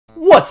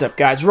What's up,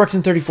 guys?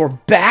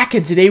 Ruxin34 back,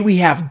 and today we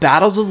have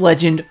Battles of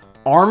Legend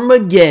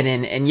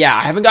Armageddon. And yeah,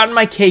 I haven't gotten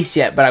my case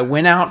yet, but I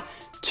went out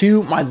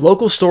to my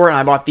local store and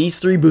I bought these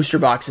 3 booster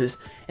boxes.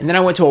 And then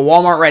I went to a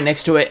Walmart right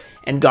next to it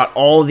and got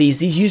all of these.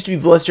 These used to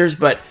be blisters,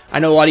 but I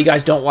know a lot of you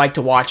guys don't like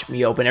to watch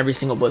me open every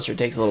single blister. It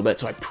takes a little bit.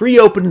 So I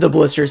pre-opened the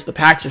blisters. The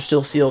packs are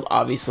still sealed,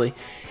 obviously.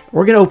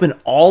 We're going to open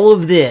all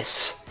of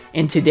this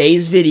in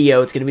today's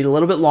video. It's going to be a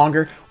little bit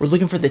longer. We're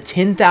looking for the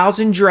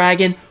 10,000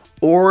 Dragon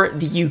or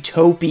the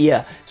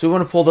Utopia. So we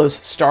want to pull those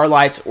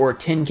Starlights or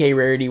 10k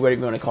rarity, whatever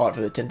you want to call it,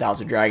 for the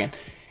 10,000 Dragon.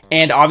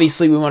 And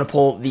obviously we want to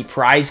pull the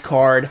prize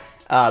card,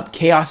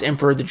 Chaos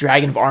Emperor, the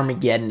Dragon of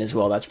Armageddon as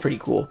well. That's pretty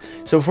cool.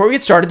 So before we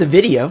get started, the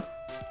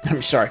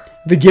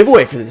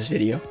giveaway for this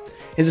video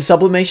is a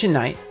Sublimation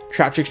Knight,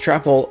 Trap Tricks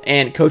Trap Hole,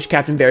 and Coach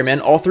Captain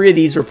Bearman. All 3 of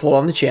these were pulled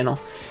on the channel.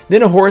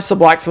 Then a Horus the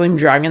Black Flame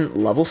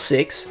Dragon, level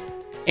 6,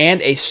 and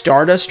a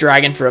Stardust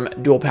Dragon from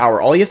Dual Power.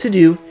 All you have to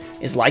do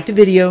is like the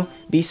video,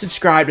 be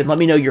subscribed, and let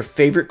me know your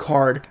favorite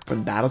card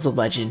from Battles of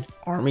Legend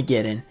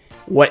Armageddon.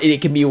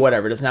 It can be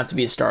whatever. It doesn't have to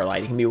be a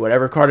Starlight. It can be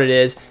whatever card it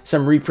is,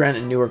 some reprint,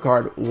 a newer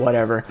card,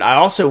 whatever. I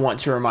also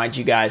want to remind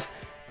you guys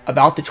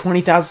about the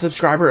 20,000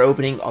 subscriber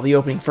opening. I'll be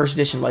opening first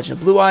edition Legend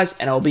of Blue Eyes,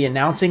 and I'll be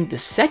announcing the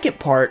second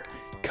part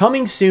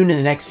coming soon in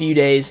the next few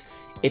days.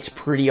 It's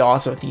pretty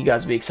awesome. I think you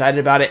guys will be excited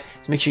about it.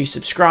 So make sure you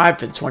subscribe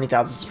for the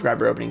 20,000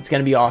 subscriber opening. It's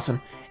going to be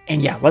awesome.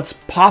 And yeah, let's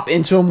pop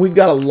into them. We've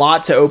got a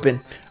lot to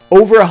open.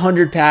 Over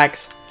 100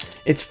 packs.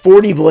 It's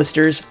 40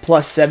 blisters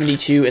plus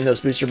 72 in those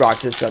booster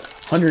boxes, so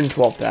that's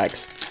 112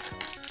 packs.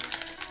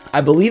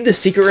 I believe the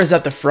secret is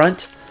at the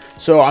front,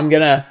 so I don't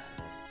know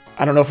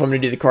if I'm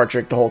going to do the card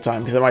trick the whole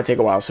time because it might take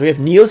a while. So we have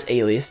Neo's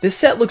Alias. This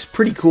set looks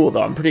pretty cool,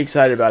 though. I'm pretty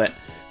excited about it.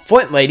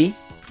 Flint Lady,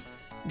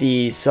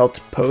 the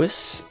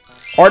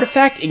Celtipos,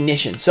 Artifact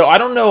Ignition. So I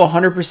don't know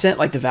 100%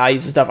 like the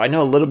values and stuff. I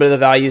know a little bit of the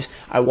values.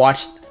 I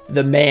watched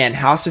the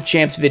House of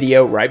Champs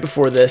video right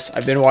before this.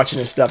 I've been watching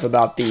this stuff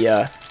about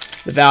the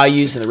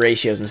values and the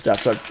ratios and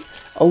stuff, so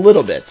a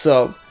little bit.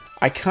 So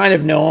I kind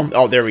of know them.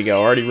 Oh, there we go.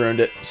 Already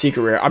ruined it.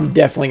 Secret rare. I'm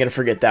definitely going to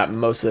forget that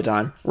most of the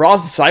time.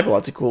 Ra's Disciple.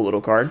 That's a cool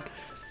little card.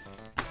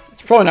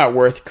 It's probably not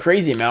worth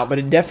crazy amount, but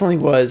it definitely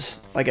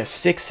was like a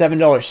 $6,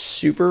 $7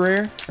 super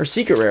rare or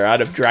secret rare out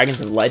of Dragons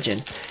of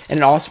Legend. And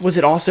was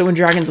it also in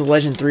Dragons of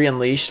Legend 3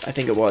 Unleashed? I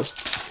think it was.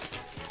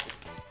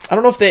 I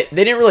don't know if they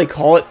didn't really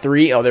call it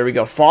 3. Oh, there we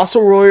go.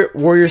 Fossil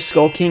Warrior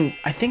Skull King.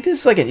 I think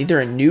this is like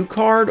either a new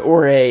card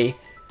or a...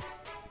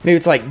 Maybe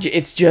it's like,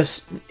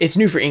 it's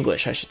new for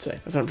English, I should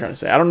say. That's what I'm trying to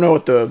say. I don't know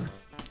what the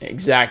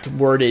exact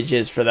wordage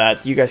is for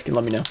that. You guys can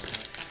let me know.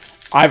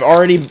 I've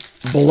already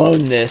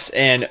blown this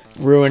and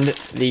ruined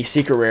the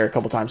secret rare a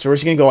couple times. So we're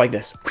just going to go like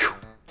this. Whew.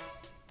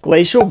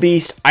 Glacial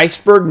Beast,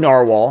 Iceberg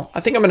Narwhal. I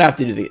think I'm going to have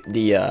to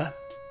do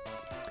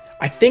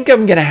I think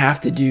I'm going to have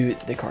to do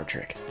the card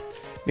trick,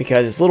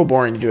 because it's a little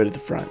boring to do it at the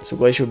front. So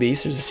Glacial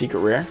Beast, there's a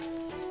secret rare.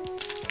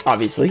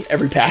 Obviously,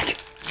 every pack.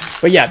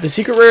 But yeah, the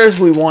secret rares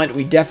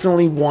we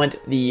definitely want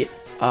the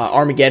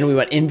Armageddon. We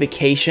want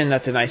Invocation.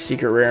 That's a nice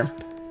secret rare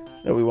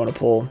that we want to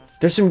pull.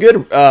 There's some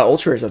good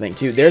ultra rares, I think,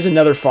 too. There's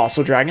another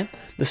Fossil Dragon,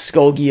 the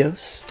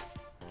Skullgios.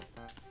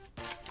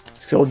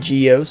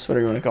 Skullgios,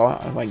 whatever you want to call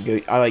it. I like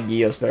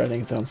Gios better. I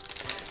think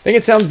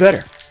it sounds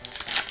better.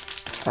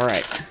 All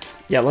right.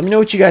 Yeah, let me know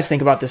what you guys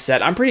think about this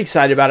set. I'm pretty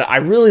excited about it. I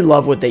really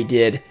love what they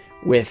did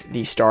with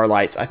the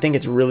Starlights. I think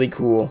it's really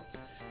cool.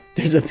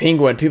 There's a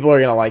penguin. People are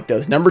going to like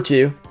those. Number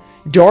 2.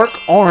 Dark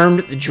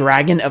Armed, the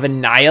Dragon of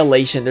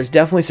Annihilation. There's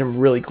definitely some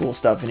really cool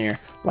stuff in here.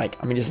 Like,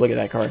 I mean, just look at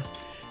that card.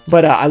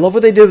 But I love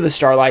what they did with the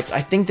Starlights.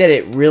 I think that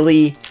it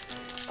really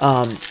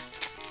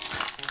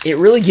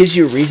gives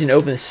you a reason to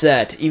open the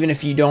set, even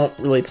if you don't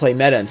really play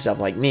meta and stuff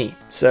like me.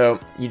 So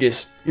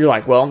you're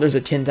like, well, there's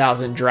a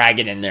 10,000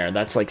 Dragon in there.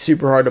 That's like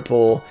super hard to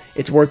pull.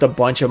 It's worth a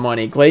bunch of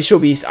money. Glacial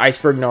Beast,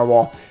 Iceberg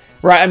Narwhal.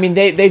 Right, I mean,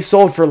 they've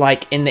sold for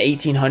like in the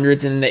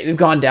 1800s, and they've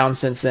gone down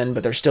since then,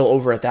 but they're still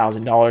over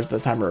 $1,000 at the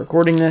time we're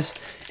recording this.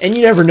 And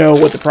you never know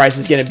what the price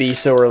is going to be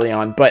so early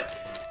on. But,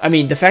 I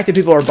mean, the fact that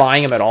people are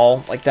buying them at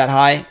all, like that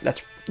high,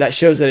 that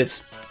shows that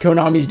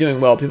Konami's doing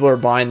well. People are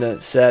buying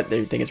the set.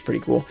 They think it's pretty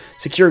cool.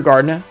 Secure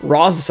Gardena,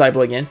 Ra's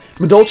Disciple again.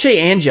 Medolce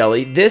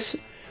Angeli. This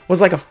was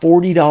like a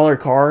 $40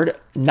 card.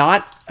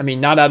 Not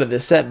out of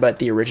this set, but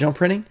the original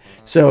printing.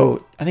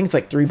 So, I think it's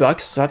like $3.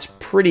 So that's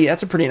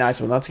a pretty nice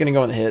one. That's going to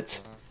go in the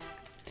hits.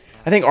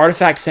 I think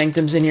Artifact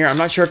Sanctum's in here. I'm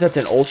not sure if that's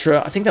an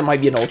Ultra. I think that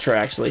might be an Ultra,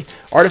 actually.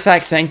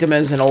 Artifact Sanctum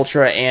is an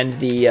Ultra, and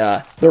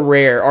the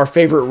rare, our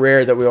favorite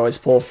rare that we always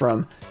pull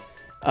from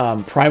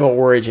Primal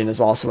Origin, is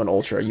also an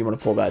Ultra. You want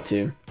to pull that,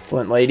 too.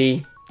 Flint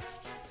Lady.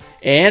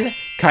 And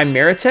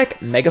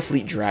Chimeratech Mega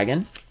Fleet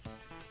Dragon.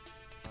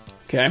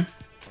 Okay.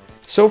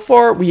 So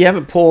far, we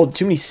haven't pulled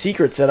too many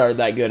secrets that are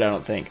that good, I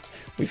don't think.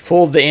 We've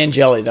pulled the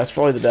Angeli. That's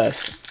probably the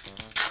best.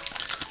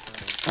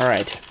 All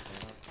right.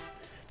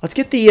 Let's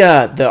get the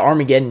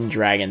Armageddon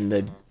Dragon,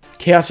 the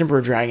Chaos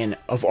Emperor Dragon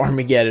of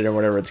Armageddon, or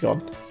whatever it's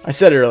called. I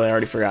said it earlier, I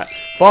already forgot.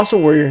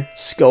 Fossil Warrior,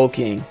 Skull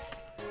King.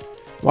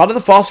 A lot of the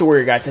Fossil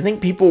Warrior guys, I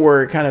think people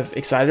were kind of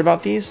excited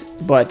about these,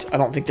 but I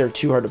don't think they're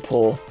too hard to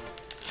pull.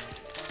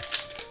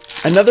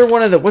 Another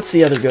one of the, what's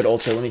the other good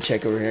ultra? Let me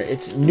check over here.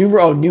 It's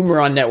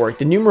Numeron Network.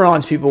 The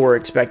Numerons people were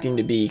expecting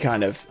to be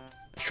kind of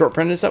short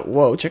printed and stuff.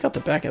 Whoa, check out the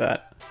back of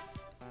that.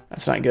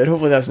 That's not good.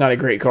 Hopefully that's not a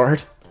great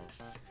card.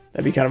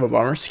 That'd be kind of a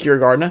bummer. Secure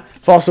Gardena.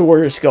 Fossil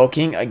Warrior Skull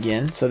King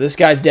again. So this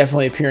guy's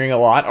definitely appearing a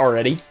lot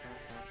already.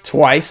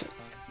 Twice.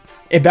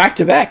 And back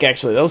to back,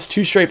 actually. Those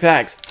 2 straight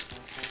packs.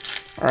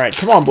 Alright,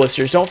 come on,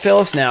 blisters. Don't fail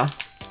us now.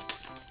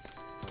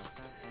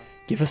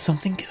 Give us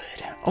something good.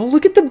 Oh,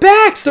 look at the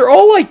backs. They're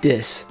all like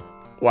this.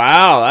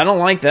 Wow, I don't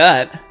like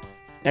that.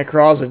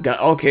 Necros have got,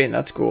 okay,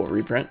 that's cool.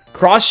 Reprint.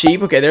 Cross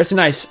Sheep. Okay, there's a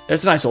nice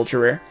ultra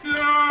rare.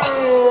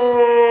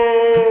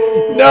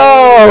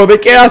 No, the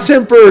Chaos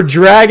Emperor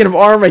Dragon of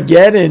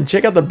Armageddon.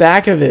 Check out the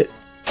back of it.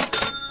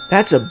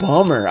 That's a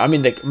bummer. I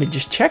mean,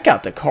 just check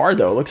out the card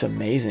though. It looks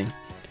amazing.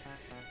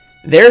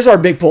 There's our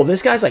big pull.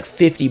 This guy's like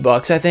 50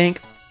 bucks, I think.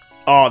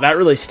 Oh, that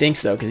really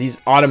stinks though, because he's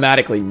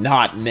automatically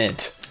not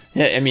mint.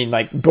 I mean,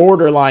 like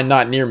borderline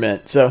not near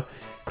mint. So,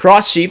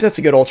 Cross Sheep, that's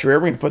a good ultra rare.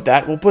 We're going to put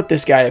that. We'll put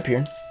this guy up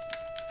here.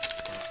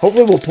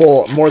 Hopefully we'll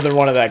pull more than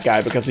one of that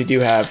guy because we do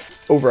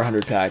have over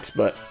 100 packs,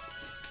 but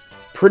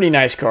pretty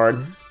nice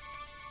card.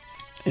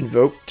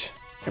 Invoked.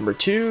 Number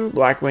 2,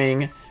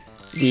 Blackwing.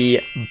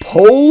 The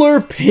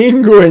Polar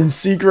Penguin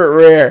secret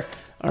rare.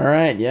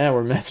 Alright, yeah,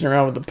 we're messing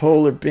around with the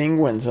Polar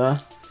Penguins, huh?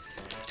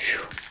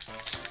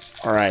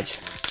 Alright.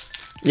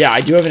 Yeah,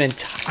 I do have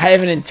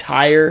an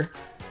entire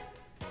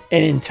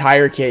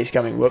case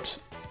coming. Whoops.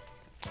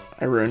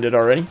 I ruined it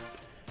already.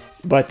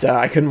 But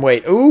I couldn't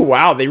wait. Ooh,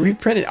 wow, they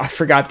reprinted. I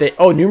forgot they...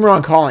 Oh,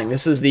 Numeron Calling.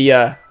 This is the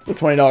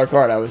 $20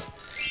 card I was...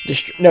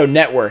 No,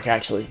 Network,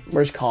 actually.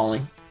 Where's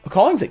Calling? Oh,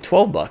 Calling's like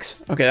 12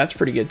 bucks. Okay, that's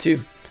pretty good, too.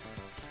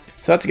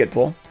 So that's a good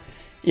pull.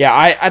 Yeah,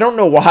 I don't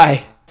know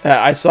why.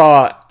 I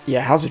saw...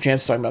 Yeah, House of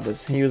Champs was talking about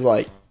this. He was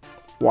like,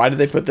 why did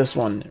they put this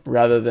one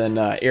rather than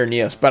Air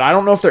Neos? But I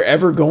don't know if they're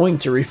ever going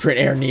to reprint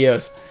Air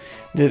Neos.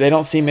 They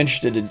don't seem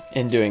interested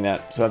in doing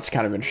that. So that's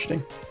kind of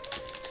interesting.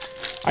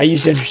 I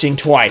used interesting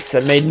twice.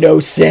 That made no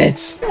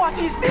sense. What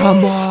is this?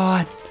 Come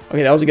on.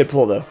 Okay, that was a good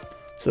pull, though.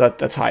 So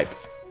that's hype.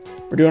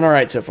 We're doing all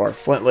right so far.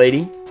 Flint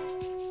Lady.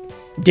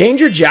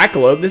 Danger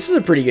Jackalope. This is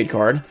a pretty good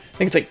card. I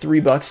think it's like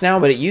 $3 now,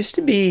 but it used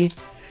to be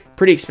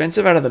pretty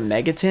expensive out of the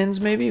Megatins,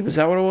 maybe? Was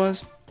that what it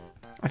was?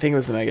 I think it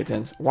was the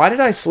Megatins. Why did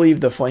I sleeve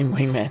the Flame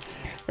Wingman?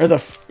 Or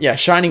the, yeah,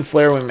 Shining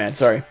Flare Wingman,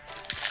 sorry.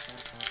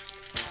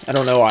 I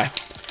don't know why.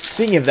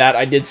 Speaking of that,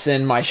 I did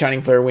send my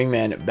Shining Flare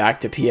Wingman back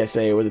to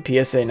PSA with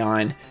a PSA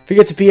 9. If it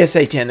gets a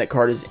PSA 10, that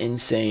card is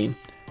insane.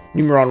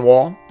 Numeron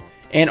Wall.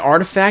 And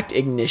Artifact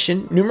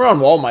Ignition. Numeron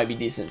Wall might be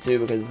decent too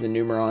because the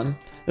Numeron.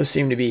 Those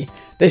seem to be...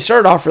 They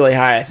started off really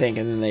high, I think,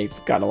 and then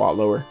they've gotten a lot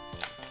lower.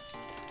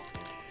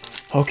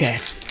 Okay.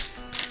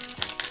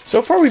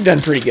 So far, we've done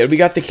pretty good. We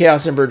got the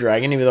Chaos Emperor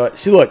Dragon, even though...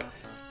 See, look.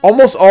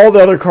 Almost all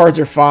the other cards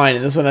are fine,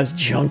 and this one has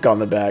junk on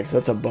the back, so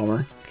that's a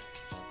bummer.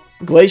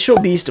 Glacial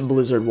Beast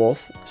Blizzard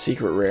Wolf.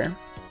 Secret rare.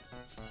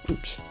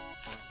 Oops.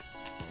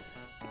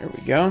 There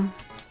we go.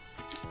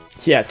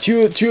 Yeah,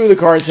 two of the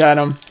cards had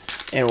them,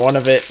 and one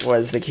of it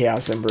was the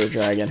Chaos Emperor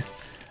Dragon.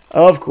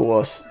 Of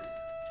course.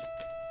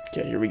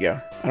 Okay, here we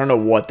go. I don't know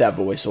what that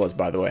voice was,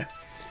 by the way.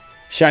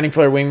 Shining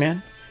Flare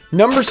Wingman.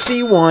 Number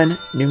C1,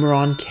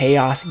 Numeron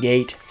Chaos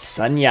Gate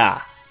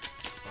Sunya.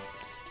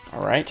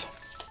 Alright.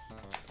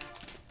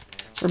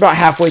 We're about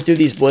halfway through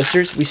these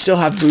blisters. We still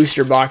have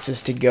booster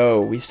boxes to go.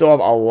 We still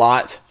have a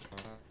lot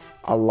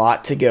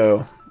to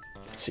go.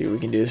 Let's see what we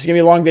can do. This is going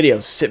to be a long video.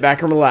 Sit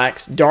back and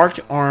relax. Dark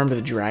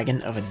Armed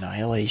Dragon of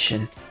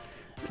Annihilation.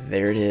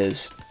 There it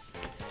is.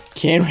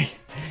 Can we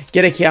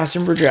get a Chaos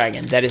Emperor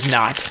Dragon that is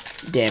not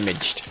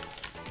damaged?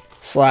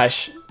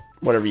 Slash,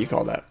 whatever you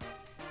call that.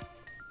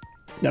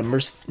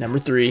 Number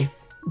 3.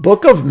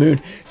 Book of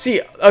Moon.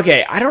 See,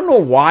 okay, I don't know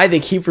why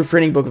they keep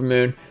reprinting Book of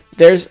Moon.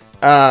 There's,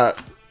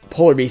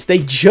 Polar Beast. They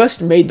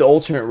just made the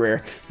ultimate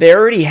rare. They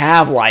already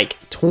have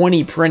like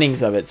 20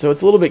 printings of it, so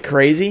it's a little bit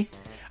crazy.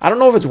 I don't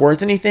know if it's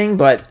worth anything,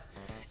 but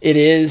it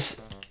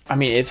is. I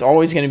mean, it's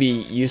always going to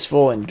be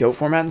useful in GOAT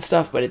format and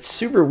stuff, but it's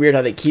super weird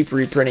how they keep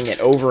reprinting it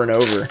over and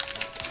over.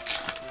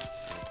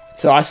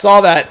 So I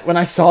saw that, when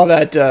I saw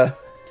that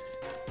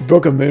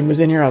Book of Moon was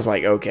in here, I was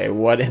like, okay,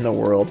 what in the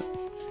world?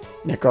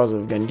 Necros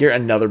of Gungear,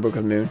 another Book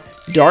of Moon.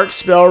 Dark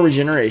Spell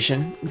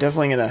Regeneration. I'm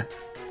definitely going to...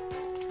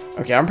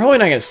 Okay, I'm probably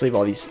not going to sleeve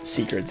all these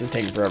secrets. It's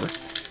taking forever.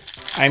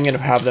 I'm going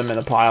to have them in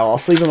the pile. I'll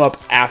sleeve them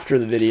up after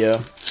the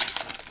video.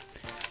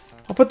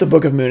 I'll put the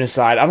Book of Moon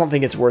aside. I don't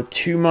think it's worth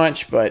too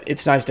much, but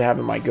it's nice to have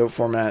in my GOAT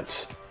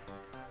formats.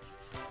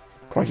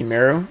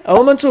 Quakimeru.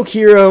 Elemental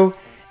Hero.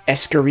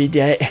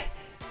 Escuridao.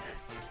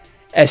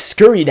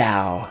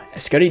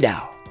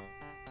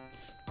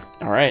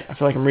 Alright, I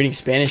feel like I'm reading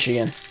Spanish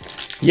again.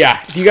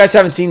 Yeah, if you guys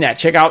haven't seen that,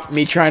 check out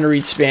me trying to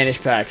read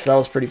Spanish packs. That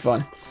was pretty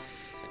fun.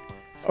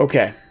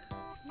 Okay.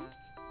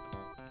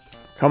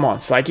 Come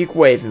on, Psychic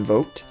Wave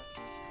invoked.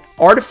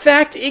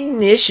 Artifact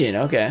Ignition.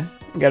 Okay,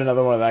 we got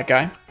another one of that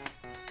guy.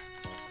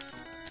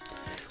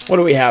 What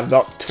do we have?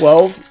 About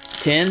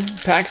 10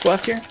 packs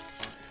left here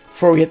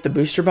before we hit the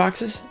booster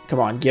boxes. Come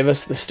on, give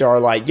us the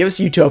Starlight. Give us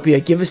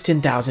Utopia. Give us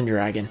 10,000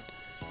 Dragon.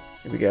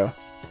 Here we go.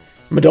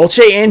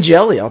 Dolce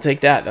Angeli. I'll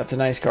take that. That's a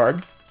nice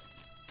card.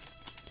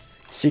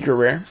 Secret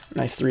rare.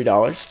 Nice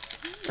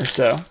 $3 or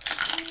so.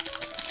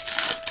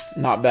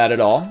 Not bad at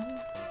all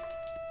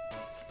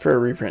for a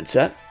reprint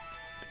set.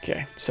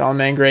 Okay.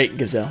 Salamangreat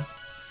Gazelle.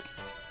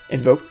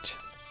 Invoked.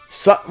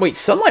 Wait,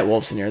 Sunlight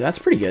Wolf's in here. That's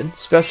pretty good.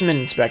 Specimen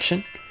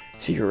Inspection.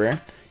 Secret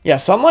rare. Yeah,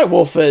 Sunlight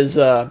Wolf is,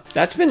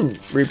 that's been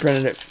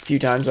reprinted a few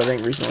times, I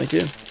think, recently,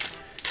 too.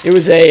 It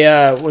was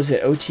a, was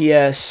it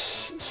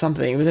OTS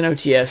something? It was an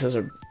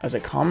OTS as a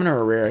common or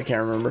a rare, I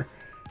can't remember.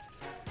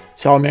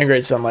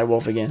 Salamangreat Sunlight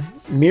Wolf again.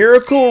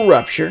 Miracle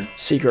Rupture,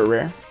 secret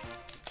rare.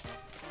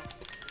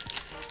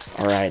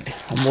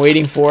 Alright, I'm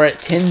waiting for it.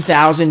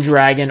 10,000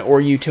 Dragon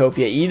or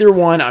Utopia. Either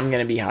one, I'm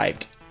going to be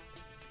hyped.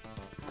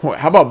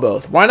 How about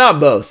both? Why not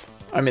both?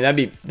 I mean,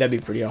 that'd be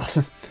pretty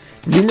awesome.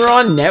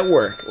 Numeron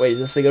Network. Wait, is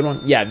this the good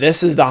one? Yeah,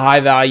 this is the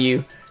high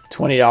value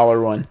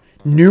 $20 one.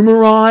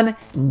 Numeron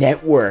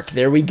Network.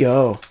 There we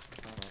go.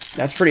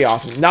 That's pretty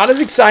awesome. Not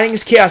as exciting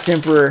as Chaos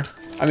Emperor.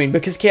 I mean,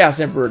 because Chaos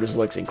Emperor just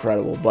looks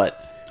incredible,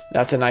 but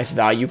that's a nice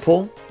value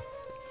pull.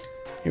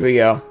 Here we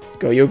go.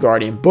 Yugioh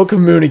Guardian. Book of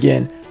Moon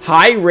again.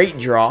 High rate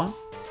draw.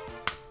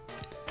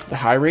 The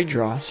high rate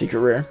draw. Secret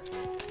rare.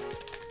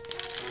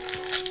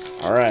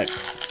 Alright.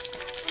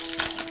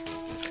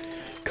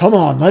 Come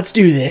on, let's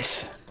do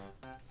this.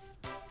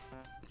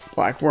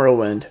 Black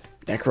Whirlwind.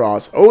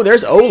 Necroz. Oh,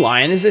 there's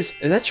O-Lion. Is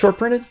that short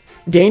printed?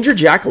 Danger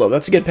Jackalope.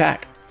 That's a good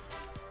pack.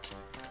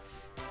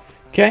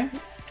 Okay.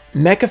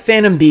 Mecha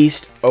Phantom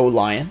Beast.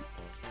 O-Lion.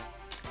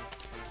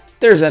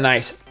 There's a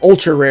nice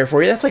ultra rare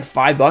for you. That's like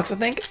 $5, I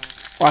think.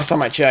 Last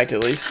time I checked,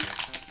 at least.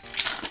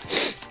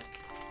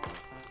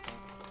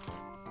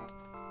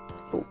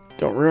 Oh,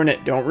 don't ruin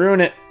it. Don't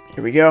ruin it.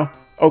 Here we go.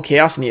 Oh,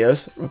 Chaos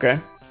Neos. Okay.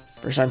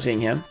 First time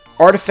seeing him.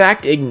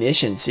 Artifact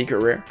Ignition.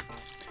 Secret rare.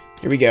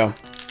 Here we go.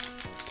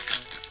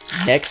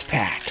 Next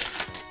pack.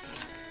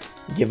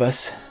 Give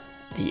us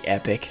the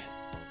epic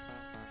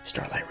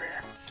Starlight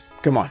rare.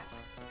 Come on.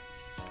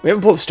 We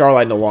haven't pulled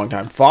Starlight in a long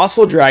time.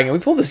 Fossil Dragon. We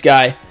pulled this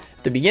guy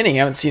at the beginning. I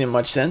haven't seen him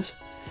much since.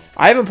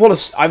 I've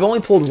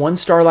only pulled one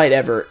Starlight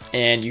ever,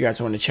 and you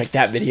guys want to check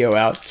that video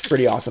out. It's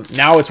pretty awesome.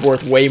 Now it's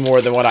worth way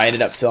more than what I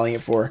ended up selling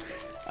it for.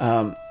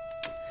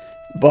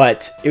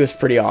 But it was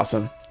pretty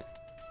awesome.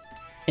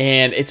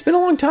 And it's been a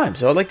long time,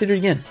 so I'd like to do it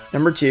again.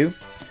 Number 2.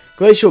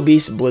 Glacial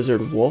Beast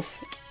Blizzard Wolf.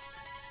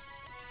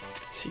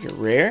 Secret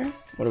rare.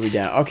 What are we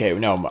down? Okay,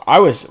 no, I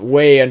was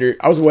way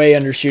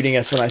undershooting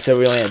us when I said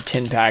we only had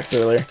 10 packs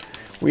earlier.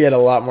 We had a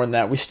lot more than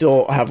that. We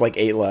still have like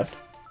 8 left.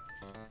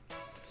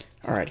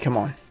 All right, come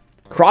on.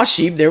 Cross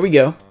Sheep, there we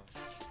go.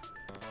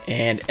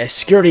 And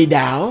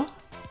Escuridao.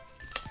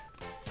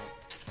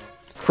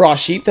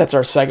 Cross Sheep, that's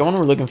our second one.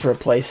 We're looking for a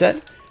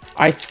playset.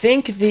 I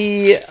think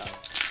the,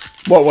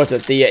 what was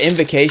it? The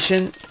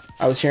Invocation,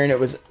 I was hearing it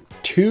was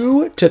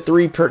 2 to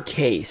 3 per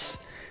case.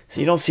 So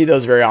you don't see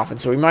those very often.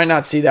 So we might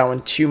not see that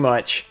one too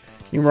much.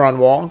 Numeron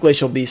Wall,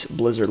 Glacial Beast,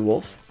 Blizzard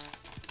Wolf.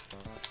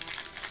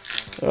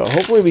 So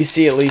hopefully we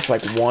see at least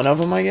like one of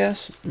them, I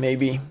guess.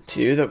 Maybe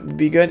 2, that would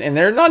be good. And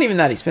they're not even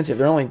that expensive.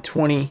 They're only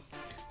 $20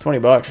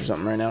 or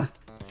something right now.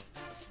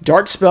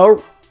 Dark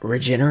Spell,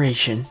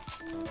 Regeneration.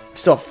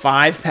 Still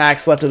 5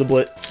 packs left of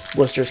the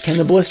blisters. Can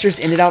the blisters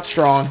end it out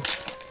strong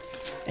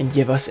and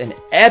give us an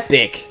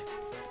epic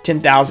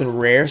 10,000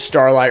 rare,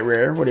 Starlight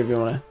rare, whatever you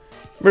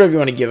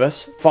want to give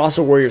us.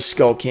 Fossil Warrior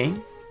Skull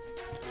King.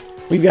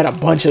 We've got a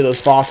bunch of those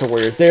Fossil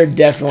Warriors. They're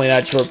definitely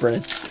not short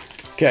printed.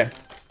 Okay.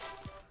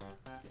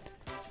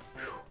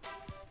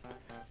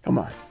 Come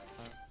on.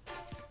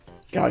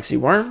 Galaxy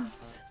Worm.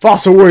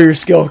 Fossil Warrior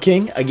Skull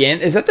King.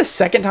 Again, is that the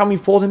second time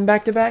we've pulled him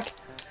back to back?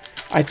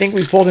 I think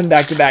we've pulled him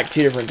back to back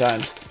 2 different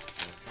times.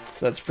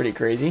 So that's pretty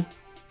crazy.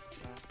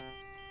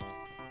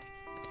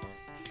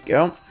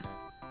 Go.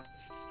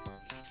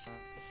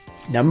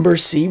 Number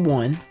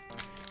C1.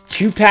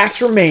 2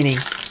 packs remaining.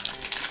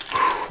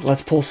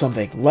 Let's pull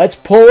something. Let's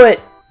pull it.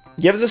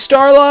 Give us a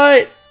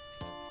Starlight.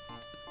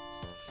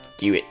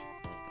 Do it.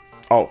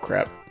 Oh,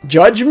 crap.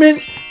 Judgment,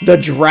 the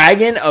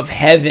Dragon of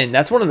Heaven.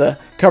 That's one of the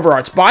cover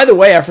arts. By the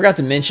way, I forgot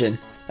to mention.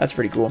 That's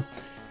pretty cool.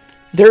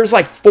 There's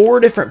like 4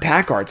 different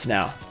pack arts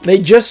now. They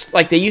just,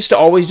 like, they used to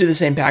always do the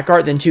same pack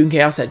art. Then Toon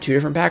Chaos had 2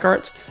 different pack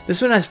arts.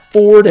 This one has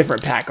 4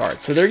 different pack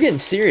arts. So they're getting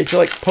serious. They're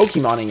like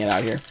Pokemoning it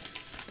out here.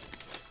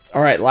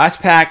 All right,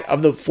 last pack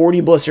of the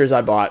 40 blisters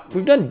I bought.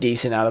 We've done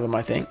decent out of them,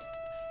 I think.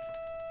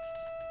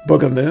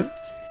 Book of Moon.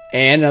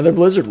 And another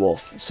Blizzard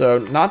Wolf. So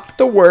not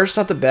the worst,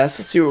 not the best.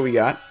 Let's see what we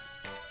got.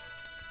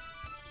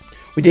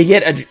 We did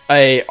get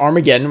a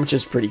Armageddon, which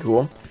is pretty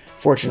cool.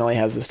 Fortunately,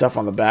 has the stuff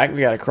on the back.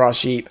 We got a Cross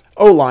Sheep,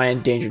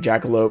 O-Lion, Danger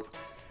Jackalope,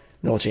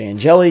 Dolce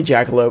Angeli,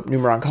 Jackalope,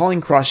 Numeron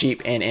Calling, Cross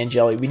Sheep, and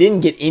Angeli. We didn't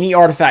get any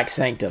Artifact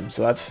Sanctum,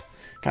 so that's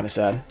kind of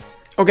sad.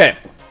 Okay,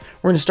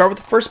 we're going to start with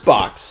the first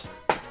box.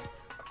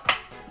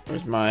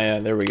 Where's my,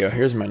 there we go.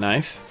 Here's my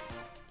knife.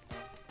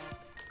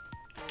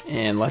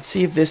 And let's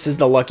see if this is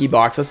the lucky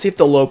box. Let's see if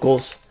the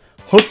locals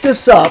hooked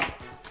us up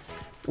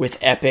with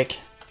epic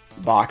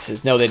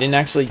boxes. No, they didn't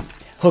actually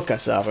hook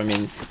us up. I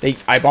mean,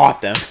 I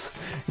bought them.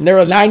 And they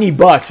were 90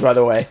 bucks, by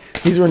the way.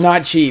 These were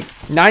not cheap.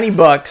 90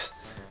 bucks.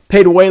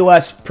 Paid way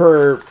less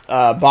per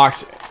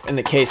box in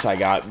the case I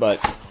got, but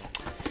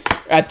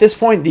at this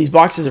point, these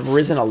boxes have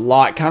risen a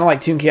lot, kind of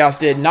like Toon Chaos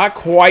did. Not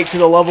quite to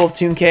the level of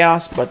Toon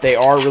Chaos, but they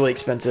are really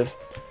expensive.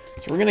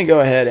 So we're going to go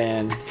ahead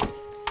and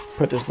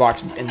put this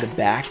box in the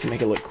back to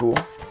make it look cool.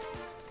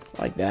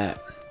 Like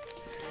that.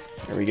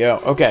 There we go.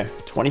 Okay,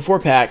 24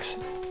 packs.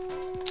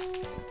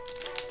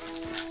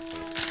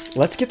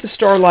 Let's get the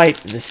Starlight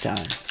this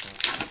time.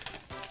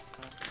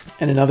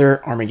 And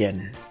another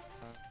Armageddon.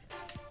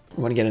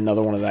 We want to get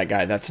another one of that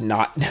guy that's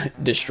not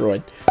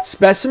destroyed.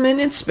 Specimen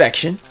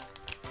Inspection.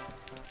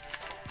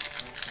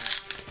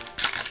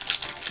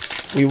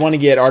 We want to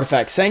get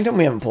Artifact Sanctum.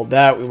 We haven't pulled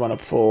that. We want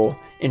to pull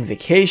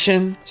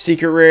Invocation,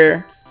 Secret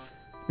Rare,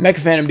 Mecha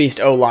Phantom Beast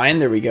O-Lion.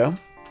 There we go.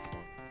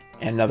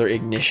 And another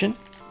Ignition.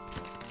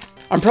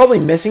 I'm probably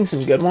missing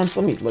some good ones.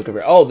 Let me look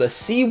over. Oh, the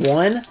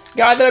C1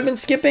 guy that I've been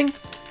skipping.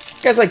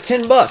 That guy's like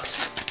 10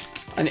 bucks.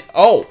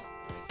 Oh,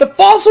 the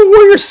Fossil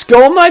Warrior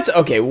Skull Knights.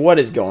 Okay, what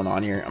is going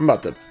on here?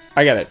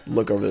 I gotta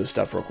look over this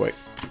stuff real quick.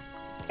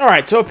 All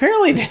right, so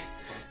apparently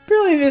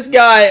this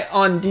guy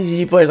on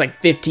DCG Player is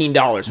like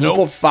 $15. We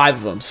pulled 5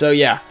 of them. So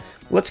yeah,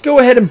 let's go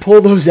ahead and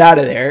pull those out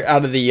of there,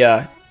 out of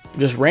the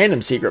just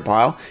random secret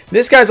pile.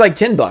 This guy's like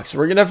 10 bucks.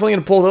 We're definitely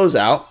gonna pull those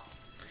out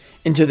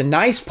into the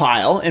nice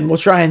pile, and we'll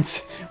try and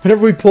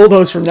whenever we pull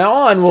those from now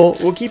on,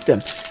 we'll keep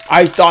them.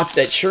 I thought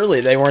that surely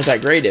they weren't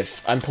that great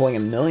if I'm pulling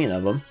 1,000,000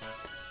 of them,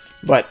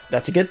 but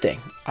that's a good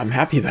thing. I'm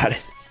happy about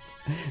it.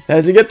 That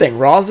is a good thing.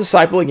 Raw's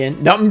Disciple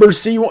again. Number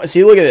C1.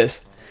 See, look at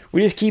this.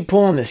 We just keep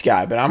pulling this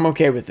guy, but I'm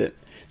okay with it.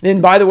 Then,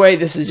 by the way,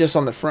 this is just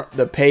on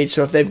the page,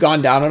 so if they've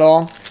gone down at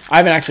all, I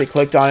haven't actually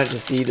clicked on it to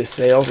see the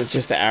sales. It's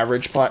just the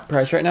average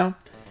price right now,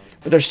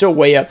 but they're still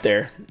way up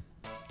there,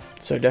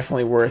 so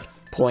definitely worth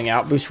pulling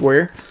out. Boost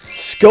Warrior.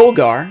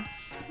 Skullgar.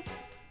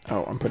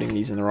 Oh, I'm putting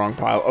these in the wrong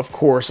pile. Of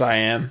course I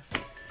am.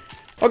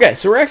 Okay,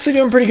 so we're actually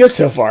doing pretty good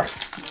so far,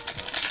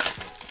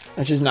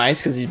 which is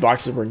nice because these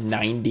boxes were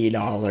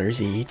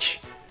 $90 each.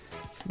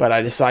 But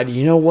I decided,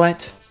 you know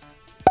what?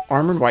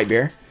 Armored White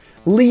Bear.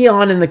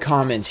 Leon in the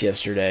comments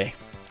yesterday.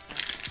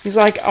 He's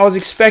like, I was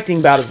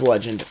expecting Battles of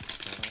Legend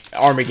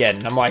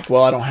Armageddon. I'm like,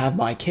 well, I don't have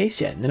my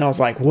case yet. And then I was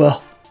like,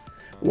 well,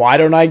 why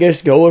don't I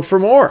just go look for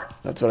more?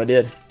 That's what I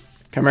did.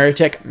 Chimera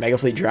Tech Mega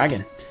Fleet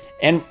Dragon.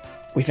 And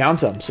we found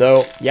some.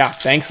 So, yeah,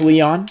 thanks,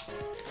 Leon.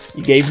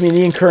 You gave me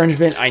the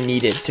encouragement I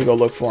needed to go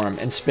look for them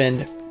and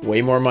spend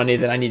way more money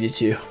than I needed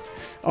to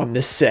on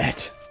this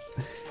set.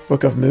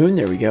 Book of Moon,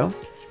 there we go.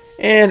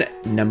 And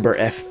number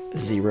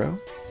F0.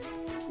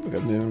 Book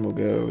of Moon will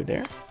go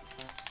there.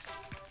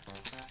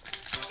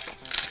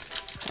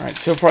 Alright,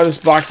 so far this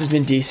box has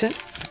been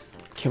decent.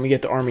 Can we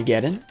get the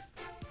Armageddon?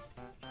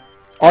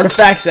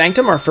 Artifact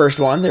Sanctum, our first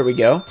one, there we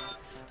go.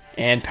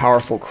 And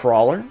Powerful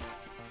Crawler.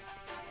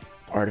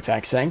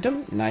 Artifact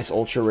Sanctum, nice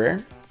ultra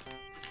rare.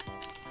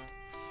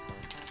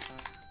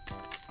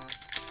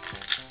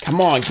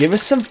 Come on, give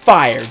us some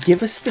fire.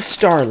 Give us the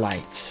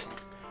Starlights.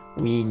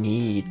 We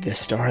need the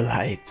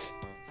Starlights.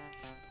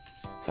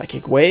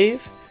 Psychic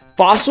Wave.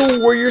 Fossil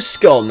Warrior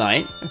Skull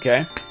Knight.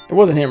 Okay. It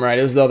wasn't him, right?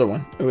 It was the other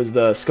one. It was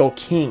the Skull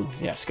King.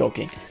 Yeah, Skull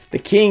King. The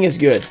King is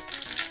good.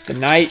 The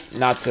Knight,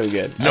 not so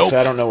good. Nope. So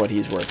I don't know what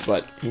he's worth,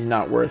 but he's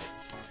not worth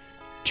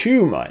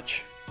too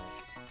much.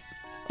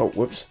 Oh,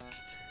 whoops.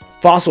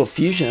 Fossil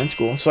Fusion, that's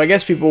cool. So I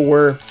guess people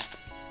were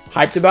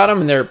hyped about them,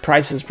 and their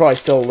price is probably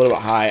still a little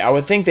bit high. I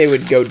would think they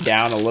would go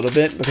down a little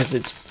bit because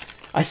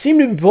I seem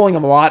to be pulling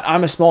them a lot.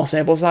 I'm a small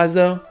sample size,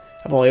 though.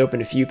 I've only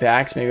opened a few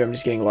packs. Maybe I'm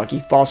just getting lucky.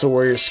 Fossil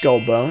Warrior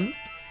Skull Bone.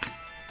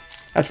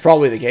 That's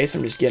probably the case.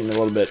 I'm just getting a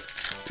little bit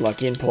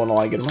lucky and pulling a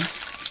lot of good ones.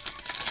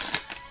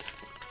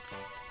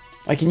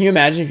 Like, can you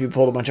imagine if you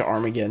pulled a bunch of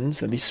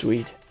Armageddons? That'd be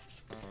sweet.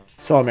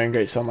 Solomon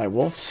Great Sunlight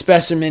Wolf.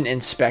 Specimen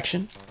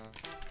Inspection.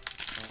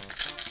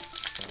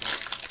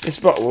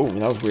 Whoa,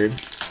 that was weird.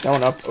 That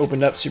one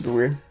opened up super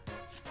weird.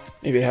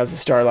 Maybe it has the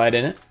Starlight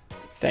in it.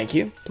 Thank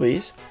you,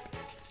 please.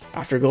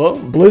 Afterglow.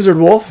 Blizzard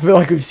Wolf. I feel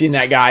like we've seen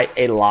that guy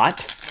a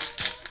lot.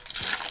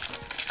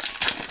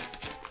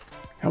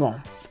 Come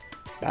on.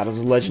 Battles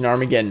of Legend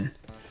Armageddon.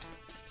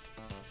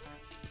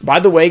 By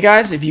the way,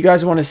 guys, if you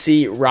guys want to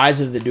see Rise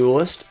of the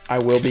Duelist, I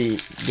will be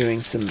doing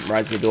some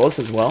Rise of the Duelist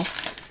as well.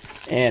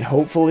 And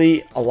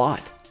hopefully a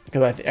lot.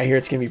 Because I hear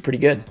it's going to be pretty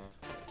good.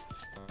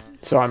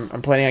 So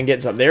I'm planning on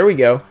getting some. There we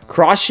go.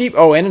 Cross Sheep.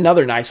 Oh, and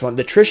another nice one.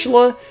 The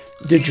Trishula,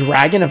 the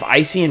Dragon of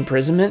Icy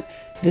Imprisonment.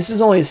 This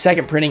is only the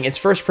second printing. Its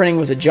first printing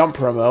was a jump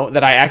promo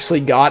that I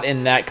actually got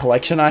in that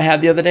collection I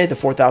had the other day. The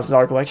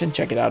 $4,000 collection.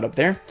 Check it out up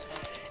there.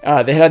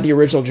 They had the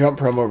original jump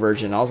promo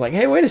version. I was like,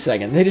 hey, wait a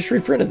second. They just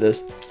reprinted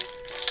this.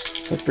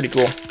 That's pretty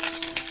cool.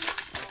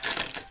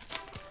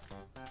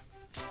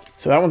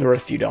 So that one's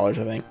worth a few dollars,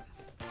 I think.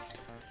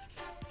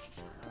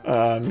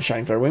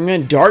 Shining Flare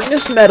Wingman.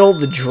 Darkness Metal,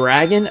 the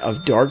Dragon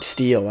of Dark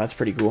Steel. That's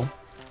pretty cool.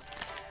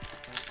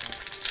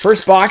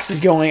 First box is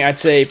going, I'd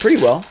say, pretty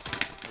well.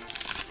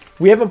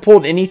 We haven't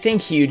pulled anything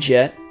huge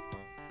yet.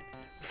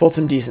 Pulled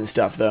some decent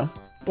stuff, though.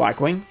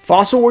 Blackwing.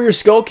 Fossil Warrior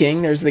Skull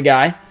King. There's the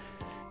guy.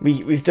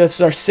 This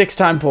is our 6th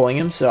time pulling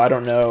him, so I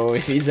don't know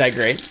if he's that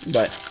great,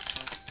 but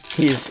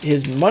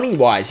his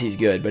money-wise, he's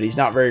good, but he's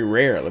not very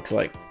rare, it looks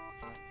like.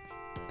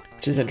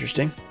 Which is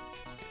interesting.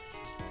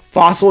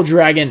 Fossil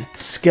Dragon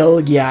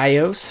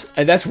Skelgios.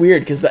 That's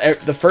weird, because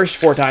the first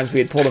 4 times we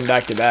had pulled him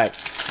back-to-back.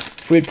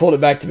 If we had pulled it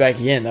back-to-back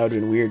again, that would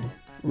have been weird.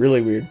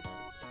 Really weird.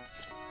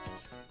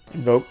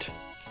 Invoked.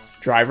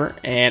 Driver.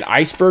 And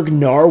Iceberg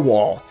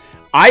Narwhal.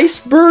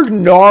 Iceberg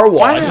Narwhal.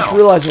 Wow. I just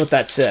realized what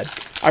that said.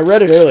 I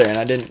read it earlier, and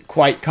I didn't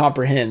quite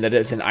comprehend that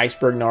it's an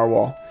Iceberg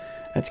Narwhal.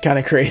 That's kind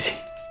of crazy.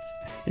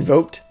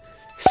 Invoked.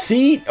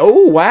 Seed.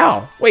 Oh,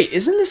 wow. Wait,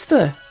 isn't this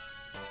the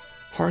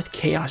Hearth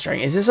Chaos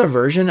Dragon? Is this a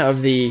version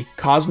of the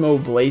Cosmo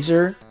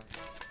Blazer?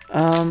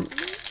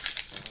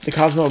 The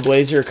Cosmo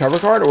Blazer cover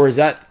card? Or is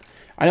that...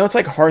 I know it's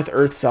like Hearth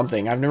Earth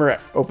something. I've never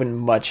opened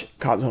much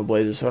Cosmo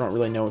Blazer, so I don't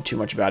really know too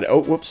much about it.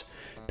 Oh, whoops.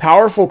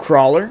 Powerful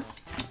Crawler.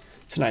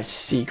 It's a nice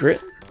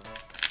secret.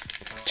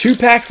 2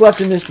 packs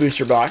left in this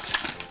booster box.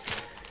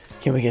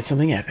 Can we get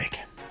something epic?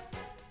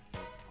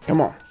 Come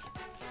on.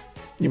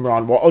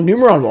 Numeron Wall. Oh,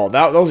 Numeron Wall.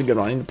 That was a good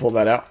one. I need to pull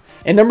that out.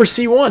 And number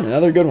C1,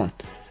 another good one.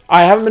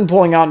 I haven't been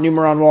pulling out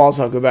Numeron Walls.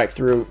 I'll go back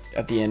through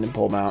at the end and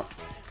pull them out.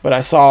 But I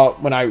saw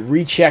when I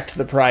rechecked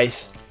the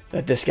price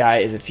that this guy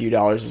is a few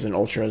dollars as an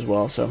Ultra as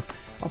well. So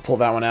I'll pull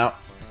that one out.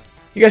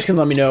 You guys can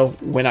let me know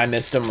when I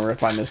missed them or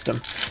if I missed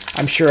them.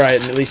 I'm sure I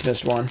at least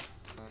missed one.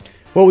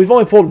 Well, we've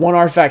only pulled 1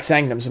 Artifact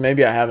Sanctum, so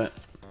maybe I haven't.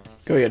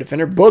 Go ahead,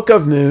 Defender. Book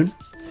of Moon.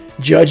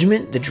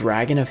 Judgment, the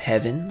Dragon of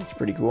Heaven. That's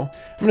pretty cool.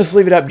 I'm going to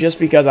sleeve it up just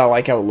because I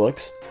like how it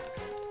looks.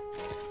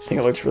 I think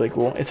it looks really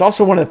cool. It's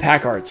also one of the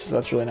pack arts, so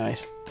that's really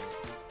nice.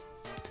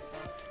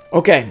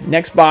 Okay,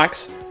 next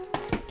box.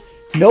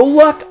 No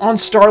luck on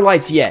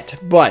Starlights yet,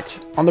 but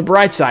on the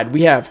bright side,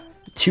 we have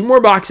 2 more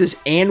boxes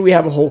and we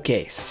have a whole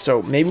case.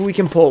 So maybe we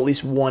can pull at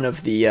least one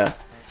of the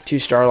 2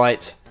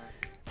 Starlights.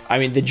 I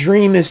mean, the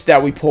dream is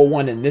that we pull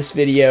one in this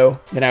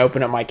video, then I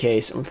open up my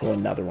case and we pull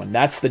another one.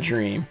 That's the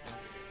dream.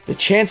 The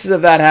chances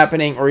of that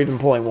happening, or even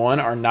pulling one,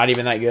 are not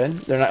even that good.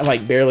 They're not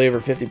like barely over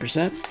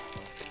 50%.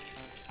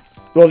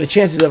 Well, the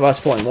chances of us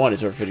pulling one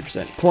is over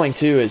 50%. Pulling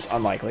 2 is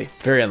unlikely.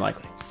 Very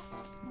unlikely.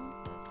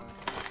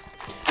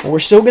 But we're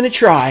still going to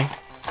try.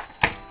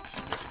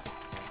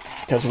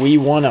 Because we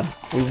want them.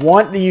 We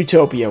want the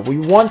Utopia. We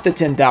want the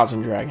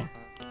 10,000 Dragon.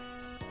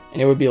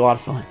 And it would be a lot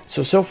of fun.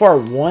 So far,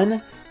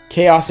 1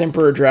 Chaos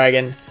Emperor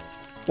Dragon.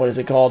 What is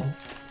it called?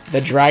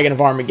 The Dragon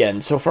of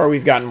Armageddon. So far,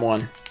 we've gotten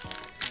 1.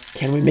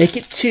 Can we make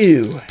it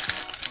 2?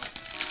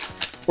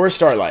 Or a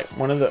Starlight.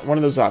 One of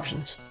those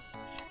options.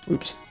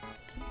 Oops.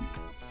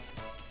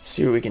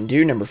 See what we can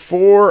do. Number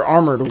 4,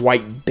 Armored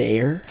White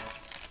Bear.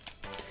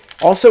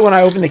 Also, when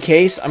I open the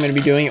case, I'm going to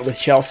be doing it with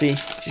Chelsea.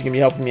 She's going to be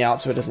helping me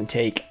out so it doesn't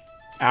take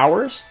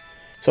hours.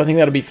 So I think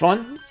that'll be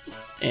fun.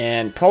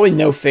 And probably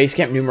no Face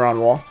Camp Numeron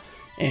Wall.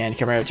 And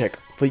Chimera Tech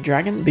Fleet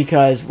Dragon.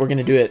 Because we're going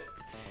to do it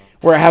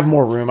where I have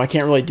more room. I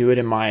can't really do it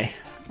in my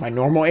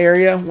normal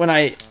area. When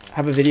I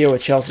have a video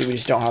with Chelsea, we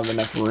just don't have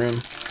enough room.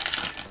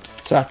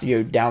 So I have to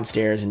go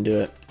downstairs and do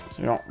it.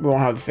 So we won't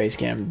have the face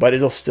cam, but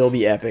it'll still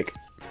be epic.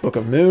 Book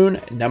of Moon,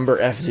 number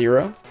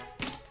F0.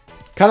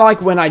 Kind of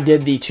like when I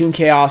did the Toon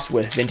Chaos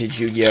with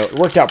Vintage Yu-Gi-Oh! It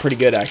worked out pretty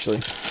good,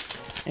 actually.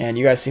 And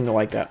you guys seem to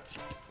like that.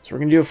 So we're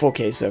going to do a full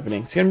case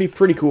opening. It's going to be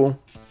pretty cool.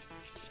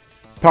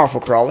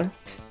 Powerful Crawler.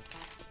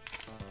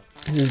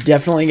 This is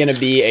definitely going to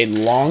be a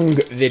long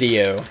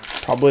video.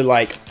 Probably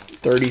like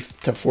 30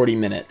 to 40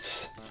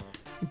 minutes.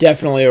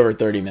 Definitely over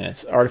 30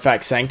 minutes.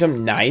 Artifact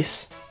Sanctum,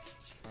 nice.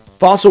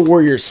 Fossil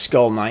Warriors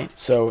Skull Knight.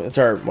 So it's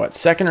our, what,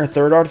 2nd or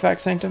 3rd Artifact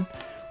Sanctum?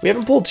 We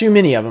haven't pulled too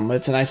many of them, but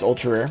it's a nice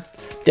ultra rare.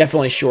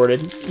 Definitely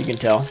shorted, you can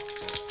tell.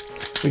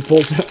 We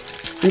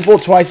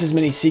pulled twice as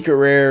many secret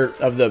rare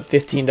of the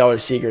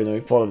 $15 secret than we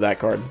pulled of that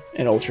card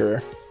in ultra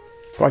rare.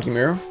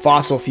 Quackimiro,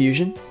 Fossil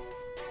Fusion.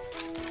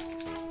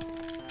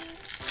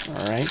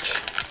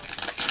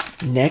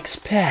 Alright.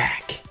 Next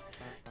pack.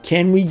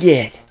 Can we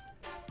get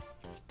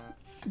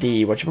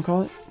the,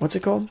 whatchamacallit? What's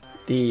it called?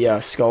 The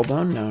Skull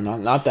Dome? No,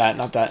 not that,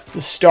 not that.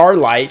 The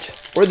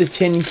Starlight, or the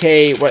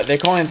 10K, what, they're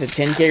calling it the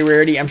 10K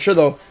rarity. I'm sure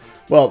they'll,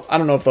 well, I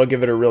don't know if they'll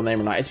give it a real name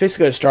or not. It's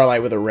basically a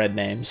Starlight with a red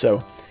name,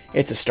 so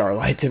it's a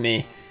Starlight to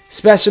me.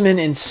 Specimen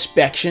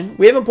Inspection.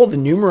 We haven't pulled the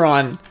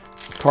Numeron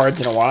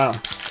cards in a while.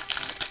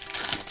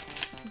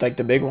 Like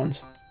the big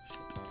ones.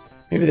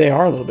 Maybe they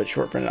are a little bit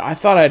short printed. I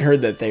thought I'd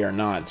heard that they are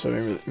not, so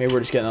maybe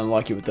we're just getting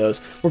unlucky with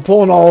those. We're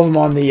pulling all of them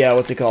on the,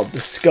 what's it called? The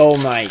Skull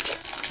Knight.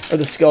 Or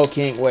the Skull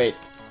King. Wait.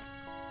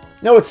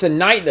 No, it's the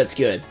Knight that's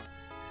good.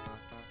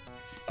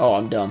 Oh,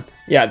 I'm dumb.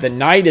 Yeah, the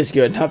Knight is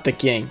good, not the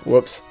King.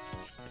 Whoops.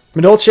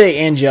 Medolce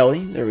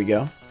Angeli. There we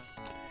go.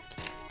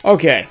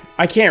 Okay,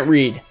 I can't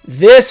read.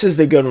 This is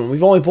the good one.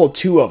 We've only pulled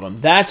 2 of them.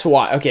 That's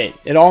why. Okay,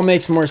 it all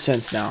makes more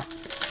sense now.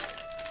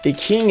 The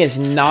King is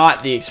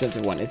not the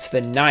expensive one. It's the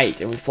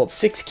Knight. And we've pulled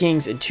 6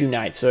 Kings and 2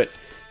 Knights. So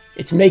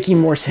it's making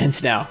more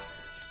sense now.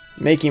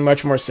 Making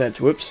much more sense.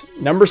 Whoops.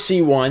 Number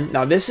C1.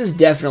 Now, this is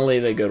definitely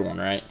the good one,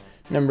 right?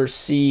 Number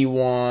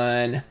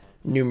C1.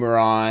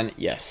 Numeron.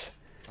 Yes.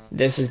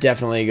 This is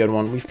definitely a good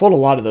one. We've pulled a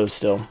lot of those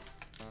still.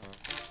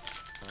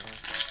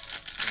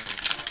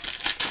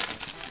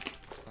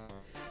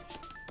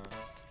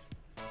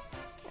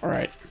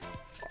 Alright.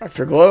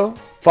 Afterglow.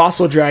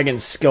 Fossil Dragon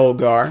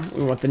Skullgar.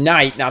 We want the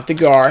Knight, not the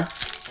Gar.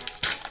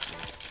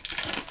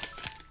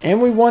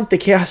 And we want the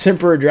Chaos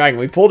Emperor Dragon.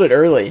 We pulled it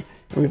early.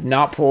 And we've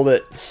not pulled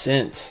it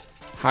since.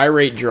 High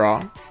rate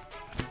draw.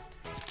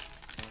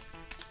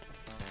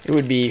 It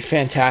would be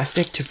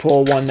fantastic to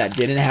pull one that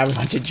didn't have a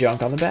bunch of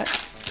junk on the back.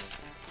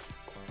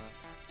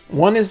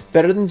 1 is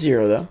better than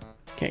 0, though.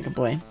 Can't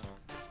complain.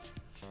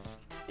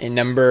 And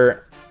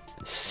number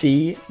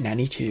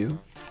C92.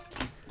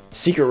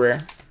 Secret rare.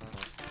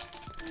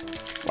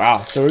 Wow,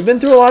 so we've been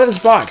through a lot of this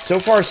box. So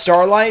far,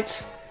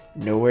 Starlights,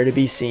 nowhere to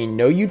be seen.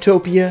 No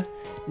Utopia,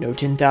 no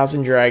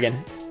 10,000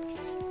 Dragon.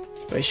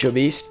 Glacial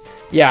Beast.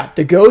 Yeah,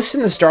 the Ghosts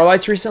and the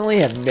Starlights recently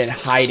have been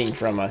hiding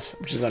from us,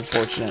 which is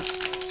unfortunate.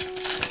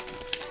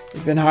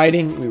 We've been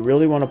hiding. We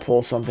really want to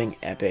pull something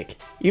epic.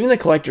 Even the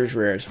Collector's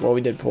Rares. Well,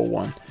 we did pull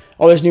one.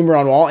 Oh, there's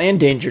Numeron Wall and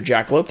Danger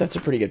Jackalope. That's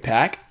a pretty good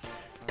pack.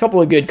 A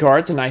couple of good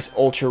cards. A nice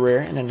Ultra Rare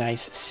and a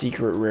nice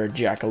Secret Rare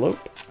Jackalope.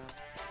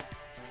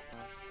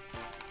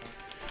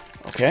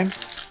 Okay.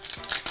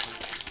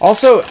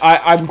 Also,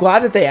 I'm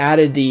glad that they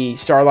added the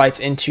Starlights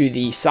into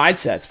the side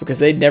sets because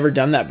they'd never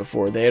done that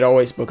before. They had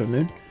always Book of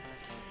Moon.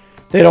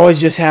 They'd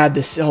always just had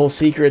this whole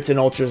Secrets and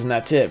Ultras and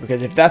that's it.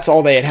 Because if that's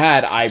all they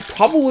had, I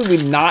probably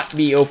would not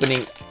be opening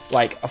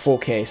like a full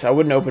case. I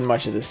wouldn't open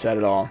much of this set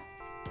at all.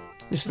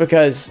 Just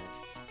because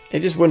it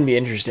just wouldn't be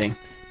interesting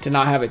to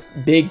not have a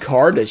big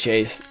card to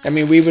chase. I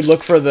mean, we would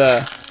look for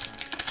the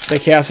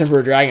Chaos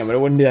Emperor Dragon, but it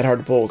wouldn't be that hard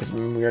to pull because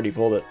we already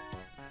pulled it.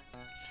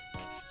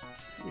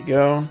 Here we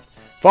go.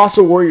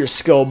 Fossil Warrior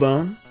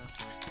Skullbone.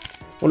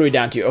 What are we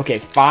down to? Okay,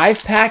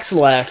 5 packs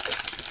left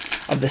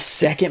of the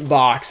second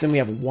box. Then we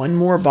have one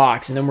more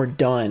box, and then we're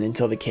done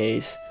until the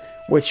case,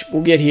 which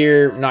we'll get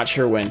here, not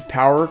sure when.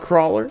 Power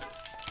Crawler.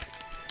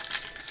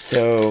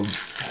 So,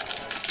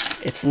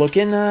 it's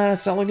looking,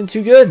 it's not looking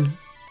too good.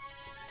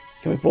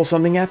 Can we pull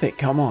something epic?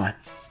 Come on.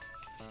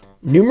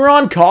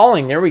 Numeron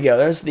Calling. There we go.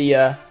 There's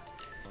the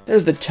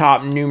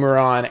top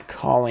Numeron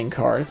Calling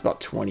card. It's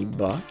about 20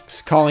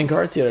 bucks. Calling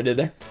card. See what I did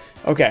there?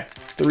 Okay.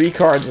 3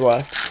 cards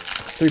left.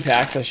 3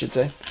 packs, I should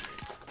say.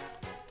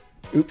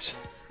 Oops.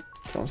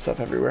 Throwing stuff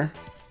everywhere.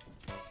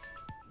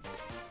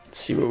 Let's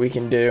see what we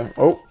can do.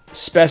 Oh,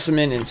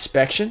 Specimen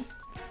Inspection.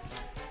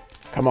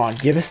 Come on.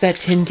 Give us that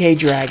 10K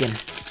Dragon.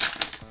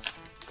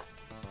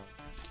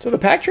 So the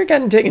pack trick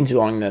hadn't taken too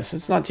long this.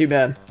 It's not too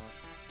bad.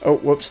 Oh,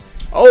 whoops.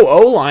 Oh,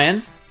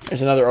 O-Lion.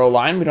 There's another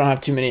O-Lion. We don't